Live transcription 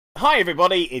Hi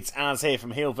everybody, it's Az here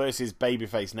from Heal vs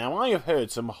Babyface. Now, I have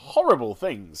heard some horrible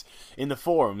things in the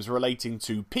forums relating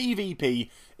to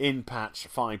PvP in patch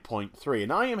 5.3,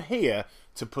 and I am here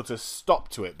to put a stop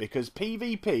to it, because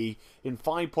PvP in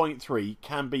 5.3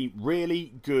 can be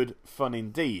really good fun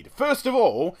indeed. First of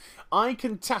all, I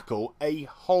can tackle a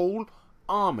whole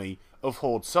army of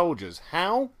Horde soldiers.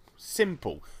 How?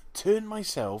 Simple. Turn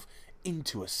myself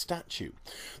into a statue.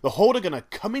 The Horde are going to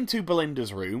come into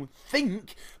Belinda's room,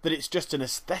 think that it's just an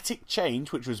aesthetic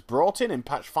change which was brought in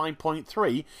patch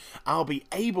 5.3. I'll be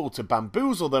able to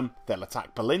bamboozle them, they'll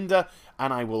attack Belinda,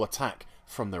 and I will attack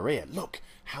from the rear. Look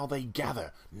how they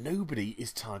gather. Nobody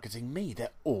is targeting me. They're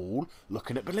all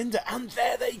looking at Belinda, and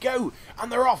there they go, and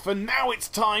they're off, and now it's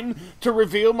time to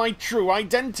reveal my true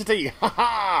identity. Ha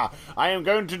ha! I am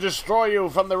going to destroy you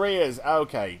from the rears.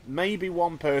 Okay, maybe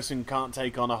one person can't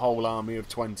take on a whole army of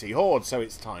 20 Hordes, so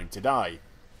it's time to die.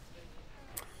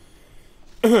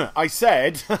 I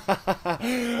said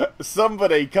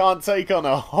somebody can't take on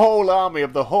a whole army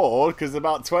of the Horde because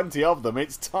about 20 of them.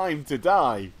 It's time to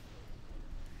die.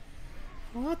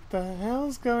 What the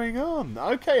hell's going on?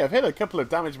 Okay, I've hit a couple of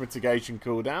damage mitigation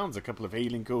cooldowns, a couple of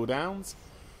healing cooldowns.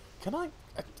 Can I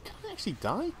actually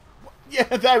die? Yeah,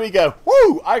 there we go.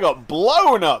 Woo! I got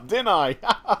blown up, didn't I?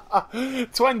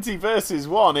 20 versus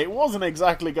 1. It wasn't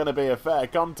exactly going to be a fair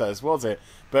contest, was it?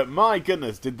 But my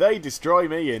goodness, did they destroy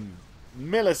me in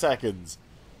milliseconds,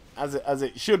 as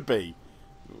it should be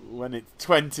when it's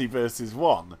 20 versus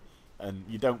 1. And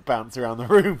you don't bounce around the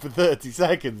room for 30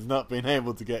 seconds not being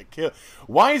able to get killed.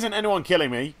 Why isn't anyone killing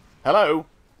me? Hello?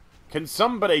 Can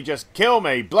somebody just kill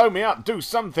me? Blow me up? Do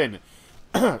something.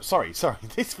 Sorry.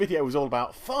 This video was all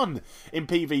about fun in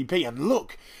PvP. And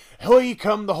look, here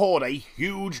come the Horde. A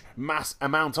huge mass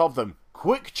amount of them.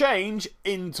 Quick change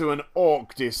into an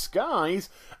orc disguise.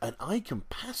 And I can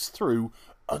pass through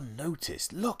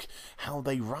unnoticed. Look how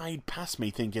they ride past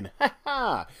me thinking, ha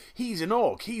ha, he's an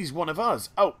orc. He's one of us.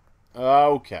 Oh.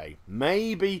 Okay,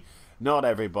 maybe not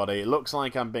everybody. It looks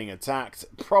like I'm being attacked.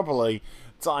 Probably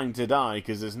time to die,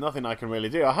 because there's nothing I can really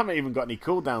do. I haven't even got any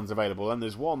cooldowns available, and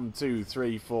there's 1, 2,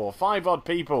 3, 4, 5 odd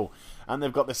people, and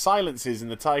they've got the silences and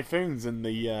the typhoons and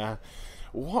the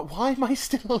why am I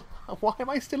still alive? Why am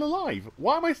I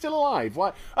still alive?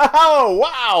 Why? Oh,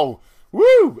 wow!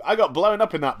 Woo! I got blown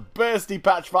up in that bursty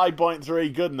patch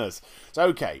 5.3 goodness. So,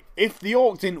 okay, if the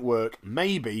orc didn't work,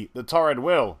 maybe the torrent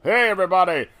will. Hey,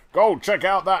 everybody! Go check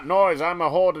out that noise, I'm a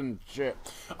Horde and shit.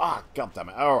 Ah,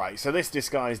 goddammit. Alright, so this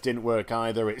disguise didn't work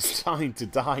either. It's time to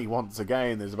die once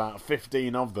again. There's about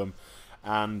 15 of them.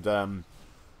 And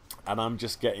I'm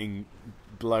just getting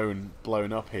blown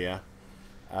up here.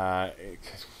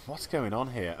 What's going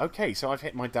on here? Okay, so I've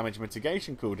hit my damage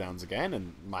mitigation cooldowns again,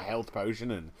 and my health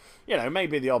potion, and, you know,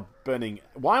 maybe the odd burning...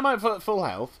 Why am I at full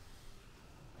health?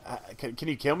 Can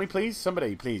you kill me, please?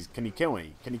 Somebody, please, can you kill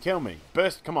me? Can you kill me?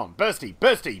 Burst, come on,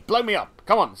 bursty, blow me up.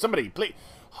 Come on, somebody, please.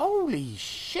 Holy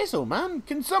shizzle, man.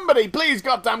 Can somebody please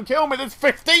goddamn kill me? There's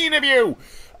 15 of you!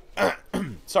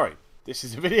 Sorry. This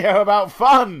is a video about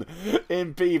fun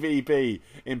in PvP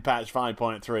in patch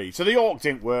 5.3. So the Orc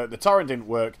didn't work, the Torrent didn't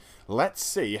work. Let's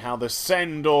see how the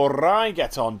Sendorai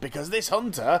get on, because this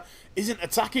Hunter isn't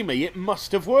attacking me. It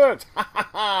must have worked. Ha ha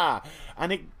ha!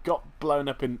 And it got blown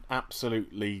up in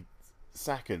absolutely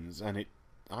seconds, and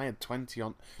I had 20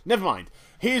 on... Never mind.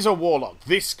 Here's a Warlock.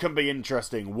 This can be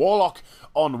interesting. Warlock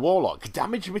on Warlock.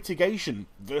 Damage mitigation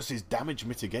versus damage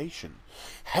mitigation.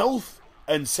 Health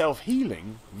and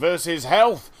self-healing versus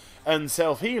health and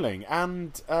self-healing.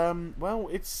 And, well,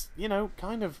 it's, you know,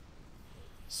 kind of,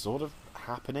 sort of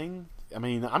happening. I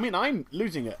mean, I'm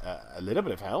losing a little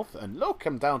bit of health, and look,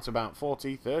 I'm down to about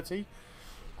 40, 30,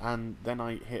 and then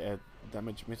I hit a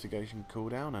damage mitigation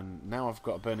cooldown, and now I've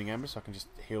got a burning ember, so I can just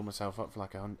heal myself up for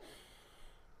like 100.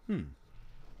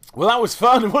 Well, that was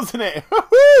fun, wasn't it?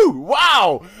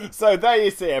 Wow! So there you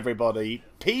see, everybody.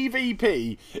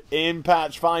 PvP in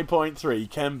patch 5.3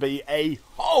 can be a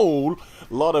whole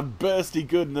lot of bursty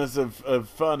goodness of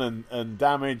fun and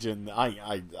damage, and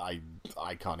I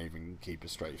can't even keep a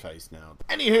straight face now.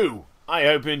 Anywho, I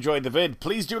hope you enjoyed the vid.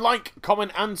 Please do like,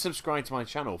 comment, and subscribe to my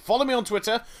channel. Follow me on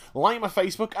Twitter, like my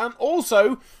Facebook, and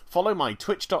also follow my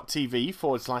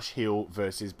twitch.tv/Heal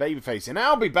vs Babyface. And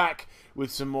I'll be back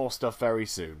with some more stuff very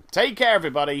soon. Take care,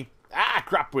 everybody. Ah,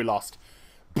 crap, we lost.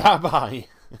 Bye-bye.